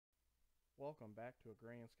Welcome back to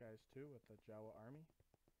Agrarian Skies 2 with the Jawa Army.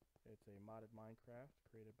 It's a modded Minecraft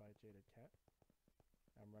created by Jaded Cat.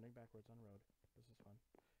 I'm running backwards on road. This is fun.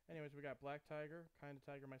 Anyways, we got Black Tiger, Kinda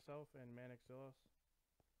Tiger myself, and Manic Zillos.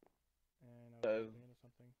 And I was jumping into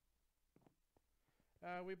something.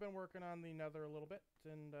 We've been working on the Nether a little bit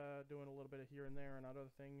and doing a little bit of here and there and other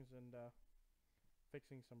things and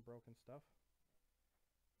fixing some broken stuff.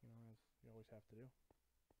 You know, as you always have to do.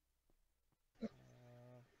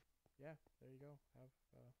 Yeah, there you go. Oh,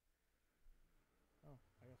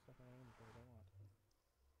 I got stuff in my inventory I don't want.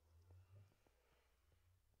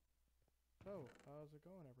 So, how's it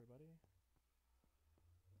going, everybody?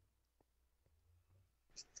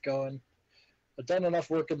 It's going. I've done enough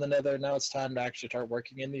work in the Nether. Now it's time to actually start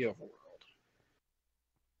working in the overworld.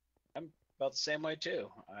 I'm about the same way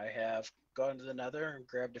too. I have gone to the Nether and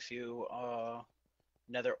grabbed a few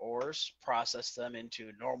Nether ores, processed them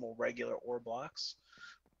into normal, regular ore blocks.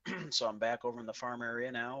 So I'm back over in the farm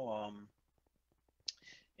area now,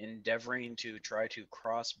 endeavoring to try to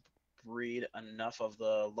crossbreed enough of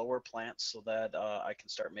the lower plants so that I can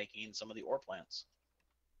start making some of the ore plants.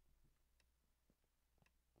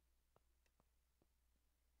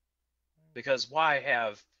 Because why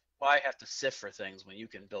have to sift for things when you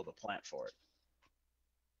can build a plant for it?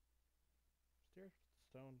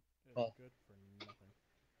 Stone is Well, good for nothing.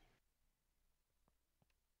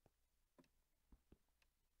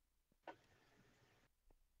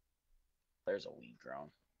 There's a weed grown.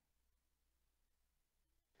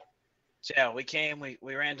 So yeah, we came,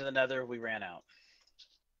 we ran to the Nether, we ran out.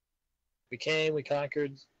 We came, we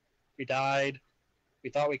conquered, we died, we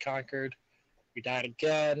thought we conquered, we died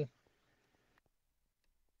again.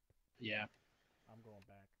 Yeah, I'm going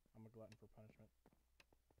back. I'm a glutton for punishment.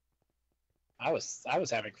 I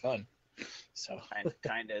was having fun. So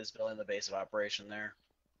Kinda is building the base of operation there.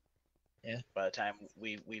 Yeah. By the time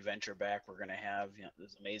we venture back, we're gonna have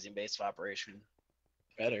this amazing base of operation.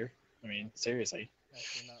 better. I mean, seriously.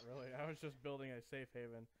 Actually, not really. I was just building a safe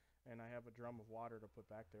haven, and I have a drum of water to put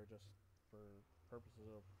back there just for purposes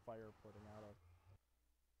of fire putting out of.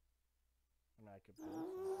 I mean, I could build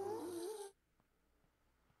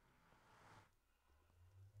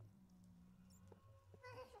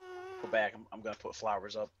some. Go back. I'm gonna put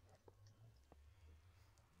flowers up.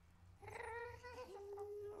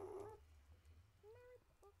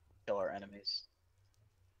 Kill our enemies.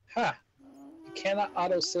 Ha! You cannot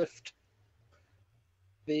auto sift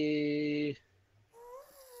the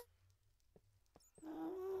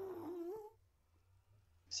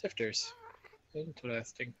sifters.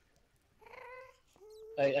 Interesting.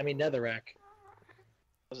 I mean netherrack.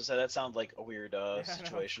 As I said, that sounds like a weird Yeah,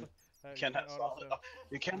 situation. No,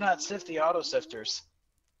 You cannot sift the auto sifters.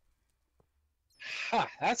 Ha!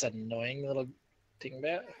 That's an annoying little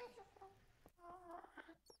dingbat.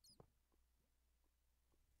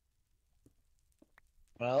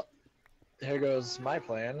 Well, here goes my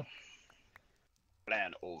plan.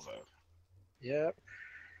 Plan over. Yep.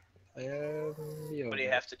 Plan What do you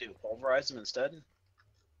have to do? Pulverize them instead?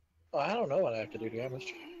 Oh, I don't know what I have to do, to be honest.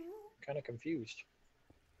 I'm kind of confused.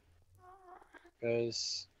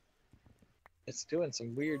 Because it's doing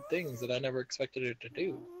some weird things that I never expected it to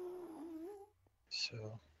do.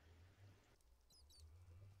 So.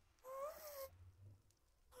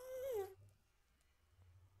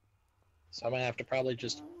 So I'm gonna have to probably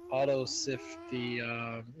just auto sift the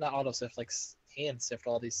not auto sift, like hand sift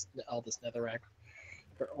all this netherrack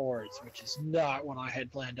for ores, which is not what I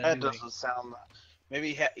had planned on That doing. doesn't sound.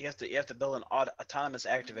 Maybe you have to build an autonomous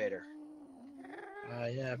activator.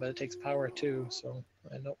 Yeah, but it takes power too, so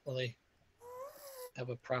I don't really have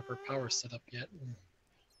a proper power setup yet. And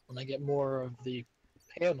when I get more of the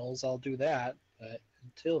panels, I'll do that. But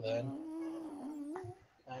until then,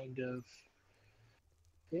 kind of,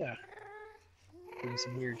 yeah, doing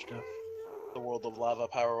some weird stuff. The world of lava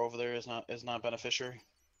power over there is not beneficiary.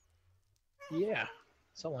 Yeah,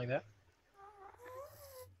 something like that.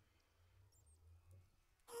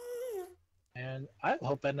 And I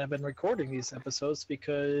hope I've been recording these episodes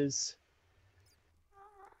because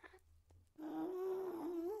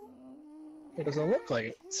it doesn't look like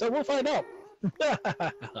it. So we'll find out.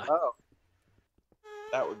 Oh,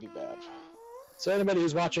 that would be bad. So anybody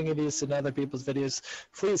who's watching these and other people's videos,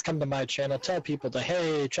 please come to my channel. Tell people to,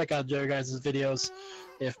 hey, check out your guys' videos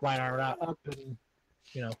if mine are not up, and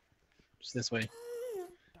you know, just this way,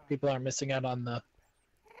 people aren't missing out on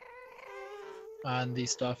the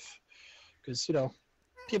stuff, because you know,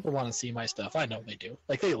 people want to see my stuff. I know they do.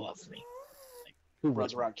 Like, they love me. Like, who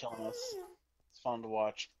Runs wouldn't? around killing us. It's fun to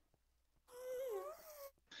watch.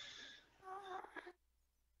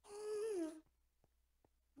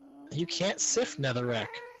 You can't sift netherrack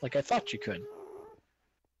like I thought you could.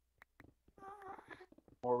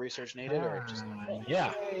 More research needed, or just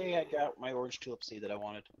Yeah. Hey, I got my orange tulip seed that I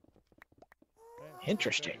wanted.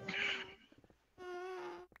 Interesting.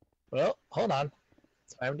 Well, hold on.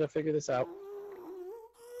 Time to figure this out.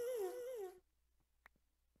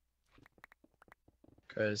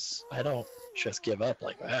 Because I don't just give up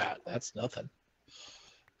like that. That's nothing.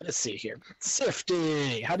 Let's see here.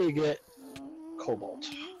 Sifting. How do you get cobalt?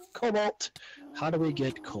 Cobalt. How do we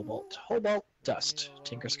get cobalt? Cobalt dust.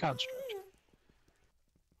 Tinker's construct.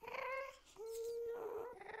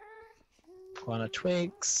 Quanta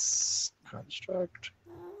Twinks. Construct.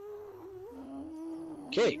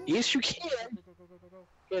 Okay, yes you can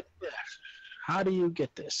get this. How do you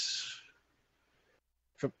get this?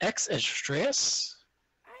 From X as stress?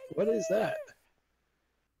 What is that?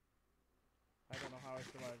 I don't know how I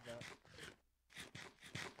survived that.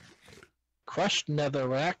 Crushed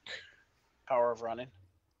netherrack. Power of running.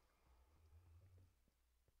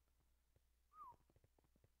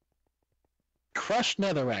 Crushed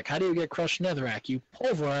netherrack. How do you get crushed netherrack? You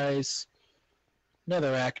pulverize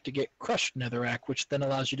netherrack to get crushed netherrack, which then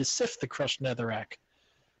allows you to sift the crushed netherrack.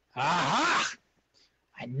 Aha!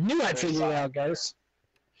 I knew I'd figure it out, guys.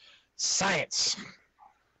 Science.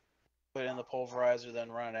 Put it in the pulverizer,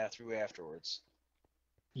 then run it through afterwards.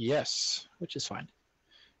 Yes, which is fine.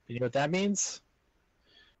 You know what that means?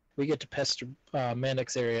 We get to pester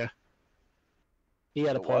Manic's area. He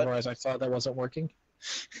had a The what? pulverizer. I saw that wasn't working.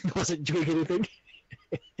 It wasn't doing anything.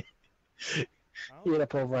 He had a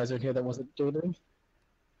pulverizer in here that wasn't doing anything.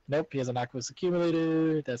 Nope, he has an aqueous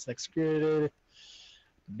accumulator. That's excreted.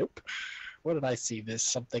 Nope. What did I see? This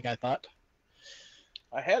something I thought.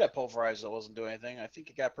 I had a pulverizer that wasn't doing anything. I think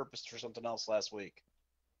it got purposed for something else last week.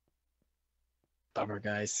 Bummer,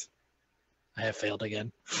 guys. I have failed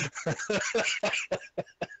again.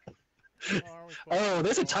 Oh,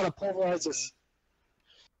 there's a ton of pulverizers.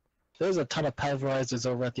 There's a ton of pulverizers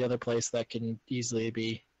over at the other place that can easily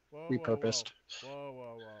be repurposed.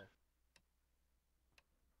 Whoa.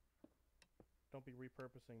 Don't be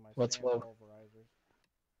repurposing my What's sand whoa? pulverizers.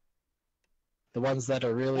 The ones that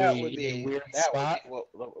are really That would in be a weird that spot. would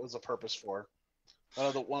be what was the purpose for. One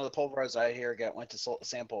of the pulverizers I hear went to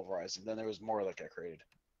sand pulverized, and then there was more that got created.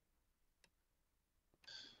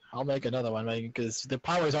 I'll make another one because the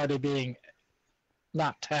power's already being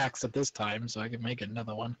not taxed at this time, so I can make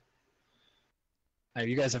another one.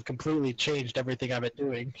 You guys have completely changed everything I've been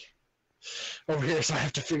doing over here, so I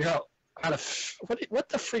have to figure out how to. What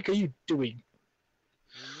the freak are you doing?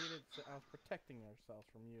 I was protecting ourselves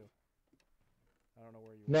from you. I don't know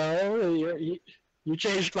where you were. No, you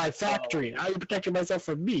changed my factory. How are you protecting myself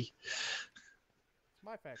from me? It's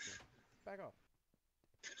my factory. Back off.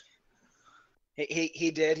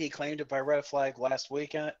 He did. He claimed it by red flag last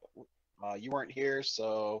weekend. You weren't here,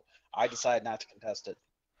 so I decided not to contest it.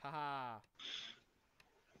 Haha.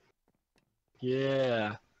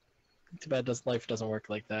 Yeah. Too bad life doesn't work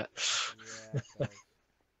like that. Yeah, it does.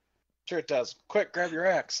 Sure it does. Quick, grab your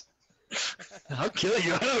axe. I'll kill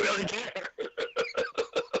you. I don't really care.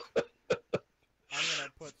 I'm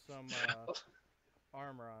gonna put some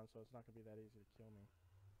armor on, so it's not gonna be that easy to kill me.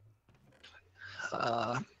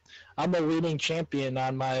 I'm a winning champion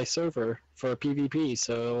on my server for PvP,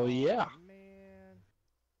 so yeah. Man.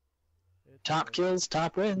 Top kills,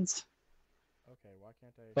 top wins. Okay, why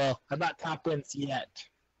can't I? Well, I'm not top wins yet,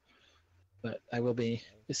 but I will be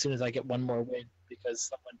as soon as I get one more win because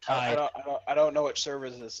someone tied. I don't know which server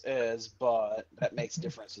this is, but that makes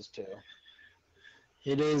differences too.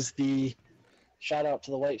 It is the shout out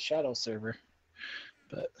to the White Shadow server,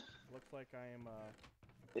 but Looks like I am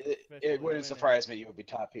It wouldn't surprise me you would be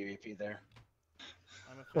top PvP there.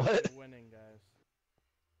 I'm officially winning, guys.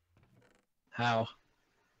 How?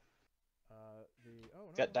 No,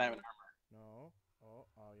 Got diamond armor. No. Oh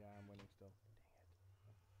yeah, I'm winning still. Dang it.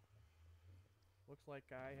 Looks like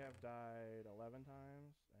I have died 11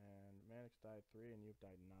 times, and Manix died 3, and you've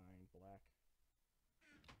died 9, Black.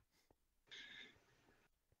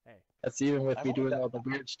 Hey. That's even with me doing all the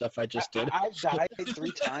weird stuff I just did. I've died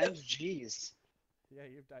 3 times? Jeez. Yeah,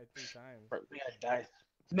 you've died 3 times. Yeah, I died.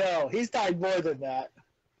 No, he's died more than that.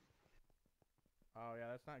 Oh yeah,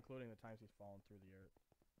 that's not including the times he's fallen through the earth.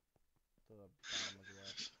 To the bottom of the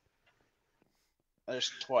earth.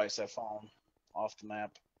 There's twice I've fallen off the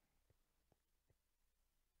map.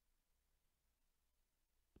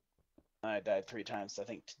 I died 3 times, I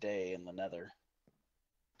think, today in the nether.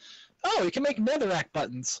 Oh, you can make netherrack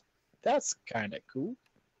buttons. That's kind of cool.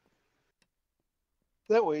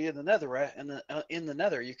 That way, in the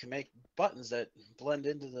nether, you can make buttons that blend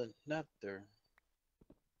into the nether.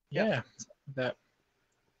 Yeah, that.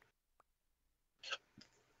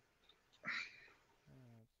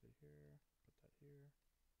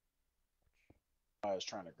 why I was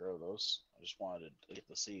trying to grow those. I just wanted to get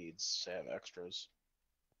the seeds to have extras.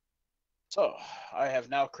 So I have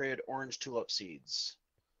now created orange tulip seeds.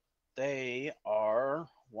 They are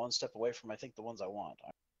one step away from, I think, the ones I want.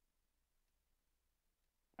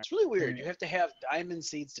 It's really weird. You have to have diamond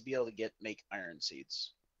seeds to be able to make iron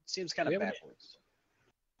seeds. It seems kind of backwards.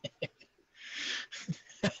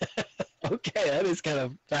 Okay, that is kind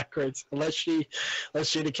of backwards. Unless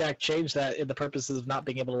Shady Cat changed that in the purposes of not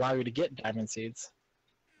being able to allow you to get diamond seeds.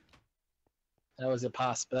 That was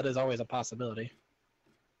that is always a possibility.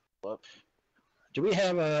 Yep. Do we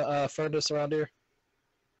have a furnace around here?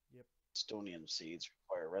 Yep. Stonium seeds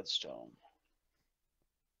require redstone.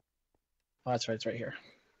 Oh, that's right. It's right here.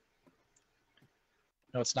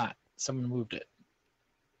 No, it's not. Someone moved it.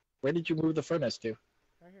 Where did you move the furnace to?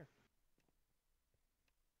 Right here.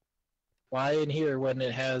 Why in here when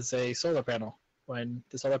it has a solar panel? When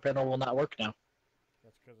the solar panel will not work now?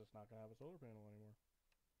 That's because it's not going to have a solar panel anymore.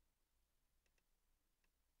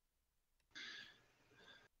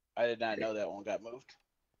 I did not know that one got moved.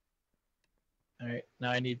 All right,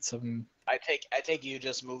 now I need some. I take you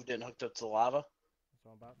just moved it and hooked up to the lava. That's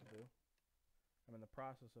what I'm about to do. I'm in the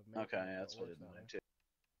process of making. Okay, it that's so what it it works that way. too.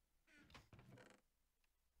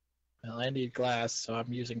 Well, I need glass, so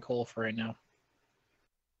I'm using coal for right now.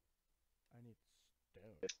 I need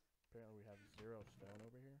stone. Apparently we have 0 stone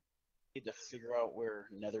over here. Need to figure out where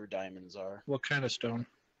nether diamonds are. What kind of stone?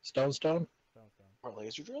 Stone? Stone. Or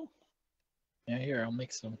laser drill? Yeah, here, I'll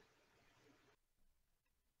make some.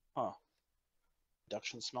 Huh.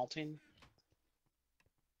 Induction smelting?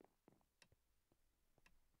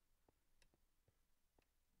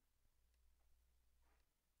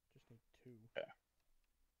 Just need 2. Okay.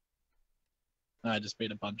 I just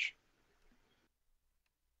made a bunch.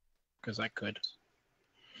 Because I could.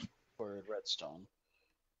 Or redstone.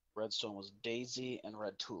 Redstone was daisy and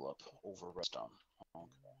red tulip over redstone. Okay.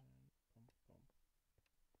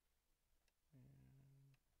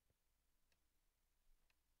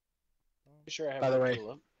 Pretty sure I have By the red way,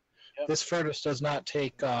 tulip. Yep. This furnace does not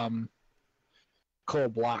take coal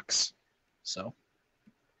blocks, so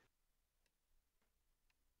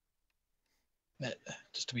that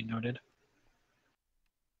just to be noted.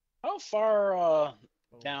 How far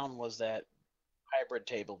down was that hybrid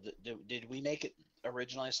table? Did we make it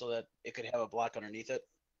originally so that it could have a block underneath it?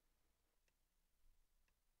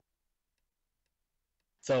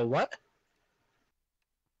 So what?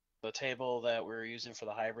 The table that we were using for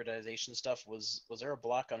the hybridization stuff, was there a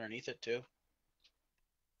block underneath it too?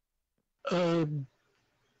 Uh,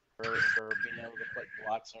 For being able to put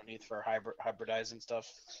blocks underneath for hybridizing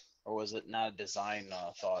stuff? Or was it not a design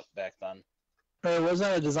thought back then? it was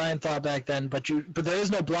not a design thought back then, but there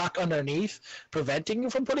is no block underneath preventing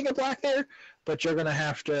you from putting a block there. But you're gonna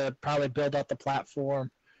have to probably build up the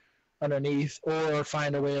platform underneath, or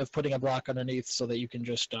find a way of putting a block underneath so that you can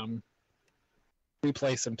just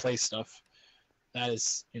replace and place stuff. That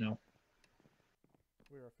is, We are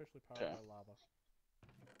officially powered by lava.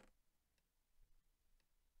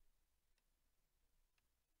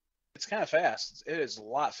 It's kind of fast. It is a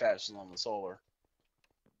lot faster than the solar.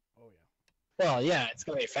 Oh yeah. well, yeah, it's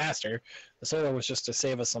gonna be faster. The solar was just to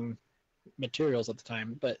save us some materials at the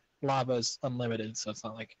time, but lava is unlimited, so it's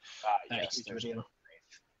not like that Yes, huge of a there's deal.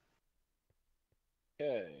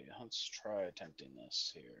 Okay, let's try attempting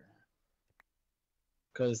this here.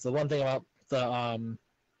 Because the one thing about the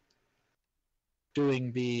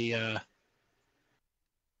doing the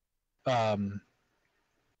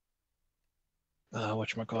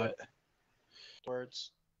whatchamacallit?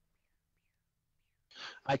 Words.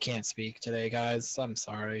 I can't speak today, guys. I'm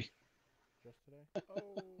sorry. Just today?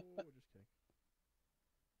 Oh, just kidding.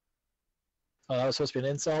 Oh, that was supposed to be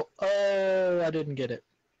an insult? Oh, I didn't get it.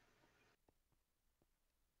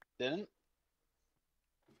 Didn't?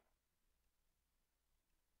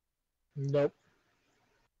 Nope.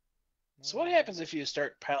 So what happens if you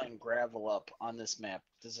start piling gravel up on this map?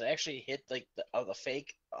 Does it actually hit like the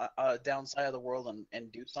fake downside of the world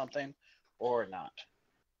and do something, or not?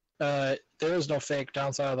 There is no fake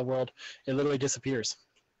downside of the world. It literally disappears.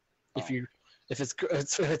 Oh. If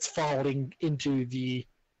it's falling into the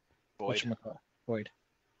Void. void.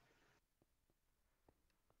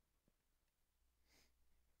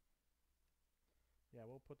 Yeah,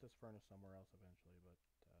 we'll put this furnace somewhere else eventually, but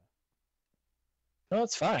No,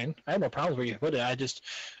 it's fine. I have no problems where you put it. I just,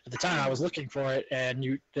 at the time, I was looking for it,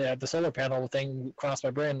 and the solar panel thing crossed my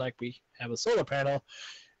brain. Like, we have a solar panel,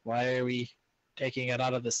 why are we taking it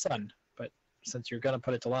out of the sun? But since you're gonna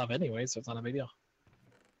put it to lava anyway, so it's not a big deal.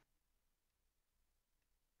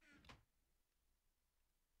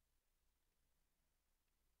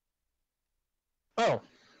 Oh,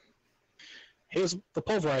 Here's the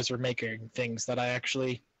pulverizer making things that I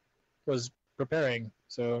actually was preparing.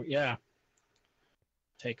 So yeah.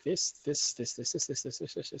 Take this.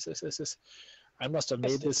 I must have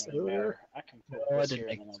This made doesn't this really earlier. matter. I can put No, I this didn't here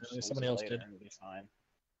and make then I'll this just earlier. use Somebody it else later did. and it'll be fine.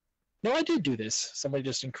 No, I did do this. Somebody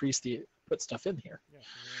just increased the put stuff in here. Yeah,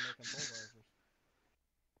 so we were making pulverizers.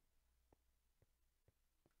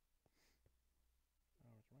 Oh,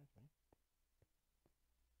 which reminds me.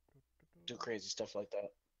 Do crazy stuff like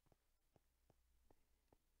that.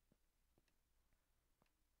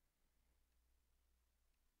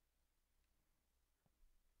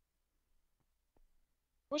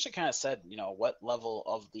 Wish it kind of said, you know, what level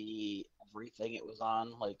of the everything it was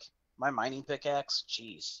on. Like my mining pickaxe,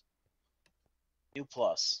 jeez, new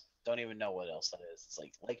plus. Don't even know what else that is. It's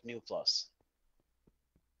like new plus.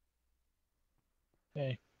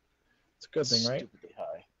 Hey, it's a good thing, right? Stupidly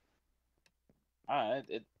high.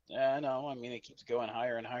 I know. I mean, it keeps going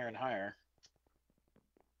higher and higher and higher.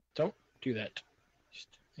 Don't do that.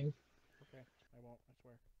 Thing. Okay, I won't, I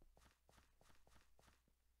swear.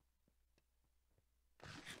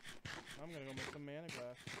 I'm gonna go make some mana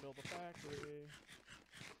glass to fill the factory.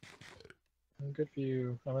 Good for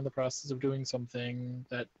you. I'm in the process of doing something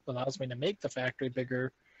that allows me to make the factory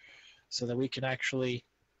bigger, so that we can actually.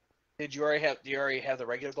 Did you already have? Do you already have the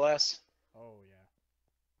regular glass? Oh, yeah.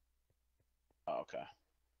 Oh, okay.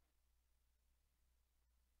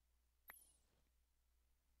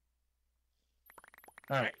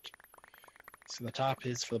 All right. So the top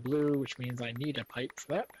is for the blue, which means I need a pipe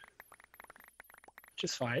for that, which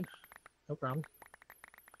is fine. No problem.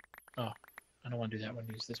 Oh, I don't want to do that one.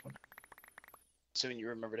 Use this one. Assuming you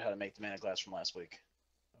remembered how to make the mana glass from last week.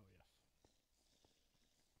 Oh, yes.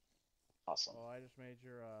 Awesome. Well, I just made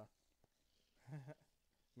your,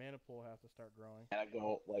 mana pool have to start growing. And I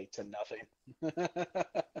go like to nothing. No,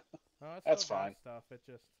 it's That's still got fine. stuff. It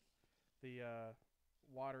just, the,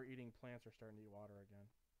 water-eating plants are starting to eat water again.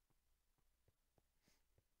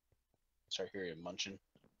 Start hearing you munching.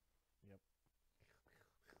 Yep.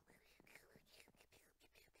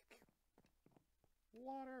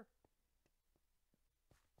 Water!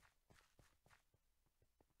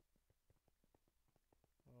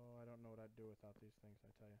 Oh, I don't know what I'd do without these things, I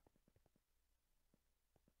tell you.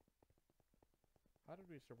 How did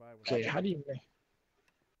we survive with Okay, that? how do you?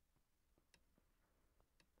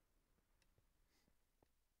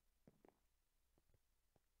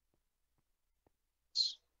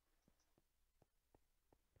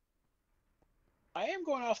 I am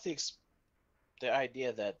going off the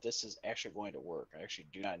idea that this is actually going to work. I actually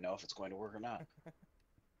do not know if it's going to work or not.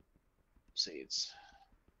 Seeds.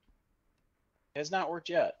 It has not worked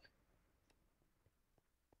yet.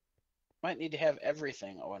 Might need to have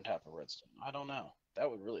everything on top of redstone. I don't know.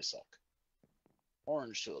 That would really suck.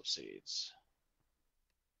 Orange tulip seeds.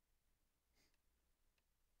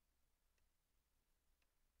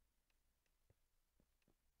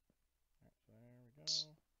 Alright, so there we go.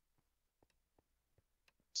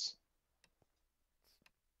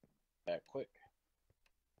 Back quick.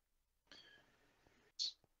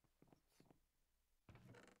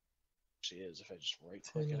 She is if I just right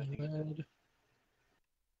click it. I think Red.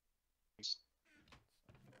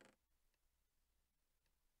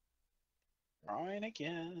 Trying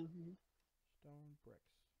again. Stone bricks.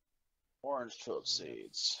 Orange tulip So we have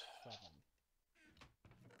seeds. 7.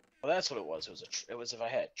 Well, that's what it was. It was if I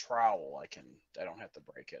had trowel, I don't have to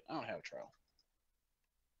break it. I don't have a trowel.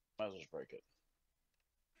 Might as well just break it.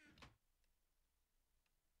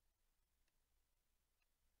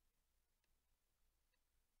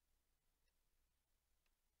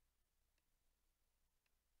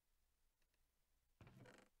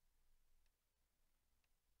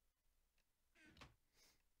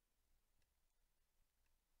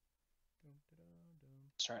 Dum, da, da,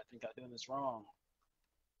 dum. Sorry, I think I'm doing this wrong.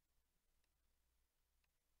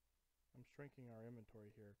 I'm shrinking our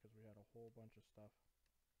inventory here because we had a whole bunch of stuff.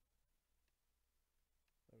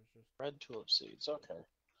 That was just Red tulip seeds. Okay.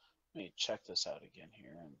 Let me check this out again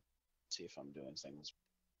here and see if I'm doing things.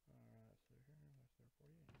 alright, so here, that's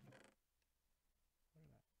there 48.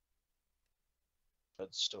 Look at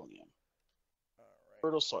that. Redstonium. Alright.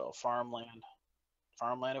 Fertile soil. Farmland.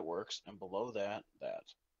 Farmland, it works. And below that.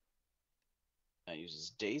 That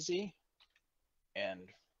uses daisy and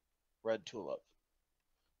red tulip.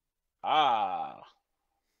 Ah.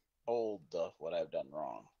 Hold what I've done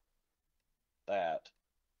wrong. That.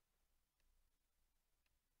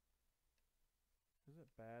 Is it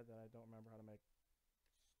bad that I don't remember how to make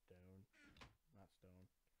stone? Not stone.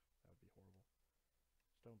 That would be horrible.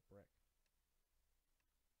 Stone brick.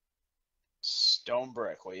 Stone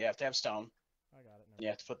brick. Well, you have to have stone. I got it. Never You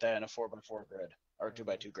have to put that in a 4x4 grid. Or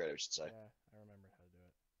 2x2 grid, I should say. Yeah, I remember how to do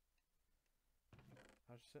it.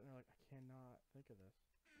 I was just sitting there like, I cannot think of this.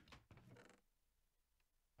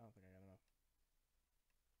 I don't think I got enough.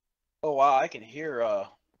 Oh wow, I can hear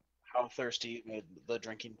how thirsty you made the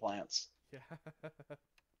drinking plants. Yeah.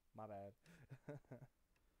 My bad.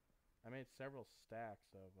 I made several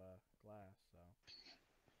stacks of glass,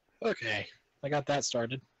 so. Okay, I got that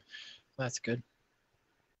started. That's good.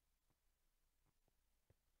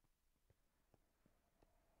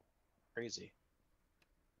 Crazy.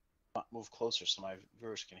 Move closer so my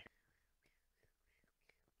viewers can hear.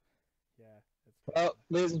 Yeah, it's. Well,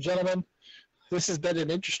 ladies and gentlemen, this has been an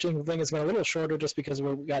interesting thing. It's been a little shorter just because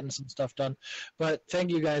we've gotten some stuff done. But thank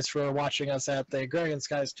you guys for watching us at the Agrarian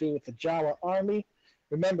Skies 2 with the Jawa Army.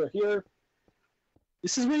 Remember, here,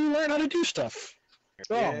 this is where you learn how to do stuff.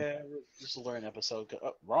 Wrong. Yeah, this is a learn episode.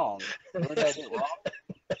 Wrong. Learned how to do it wrong.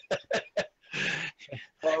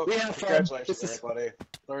 Well, We have fun. congratulations, everybody.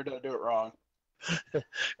 Learned how to do it wrong.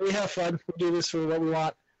 We have fun. We do this for what we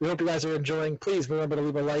want. We hope you guys are enjoying. Please remember to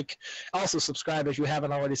leave a like. Also subscribe if you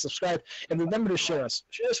haven't already subscribed. And remember to share us.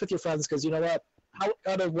 Share us with your friends because you know what? How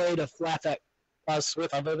other way to laugh at us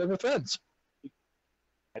with other than with friends?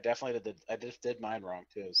 I definitely did. I just did mine wrong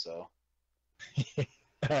too. So. All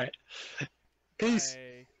right. Peace.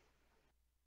 Bye.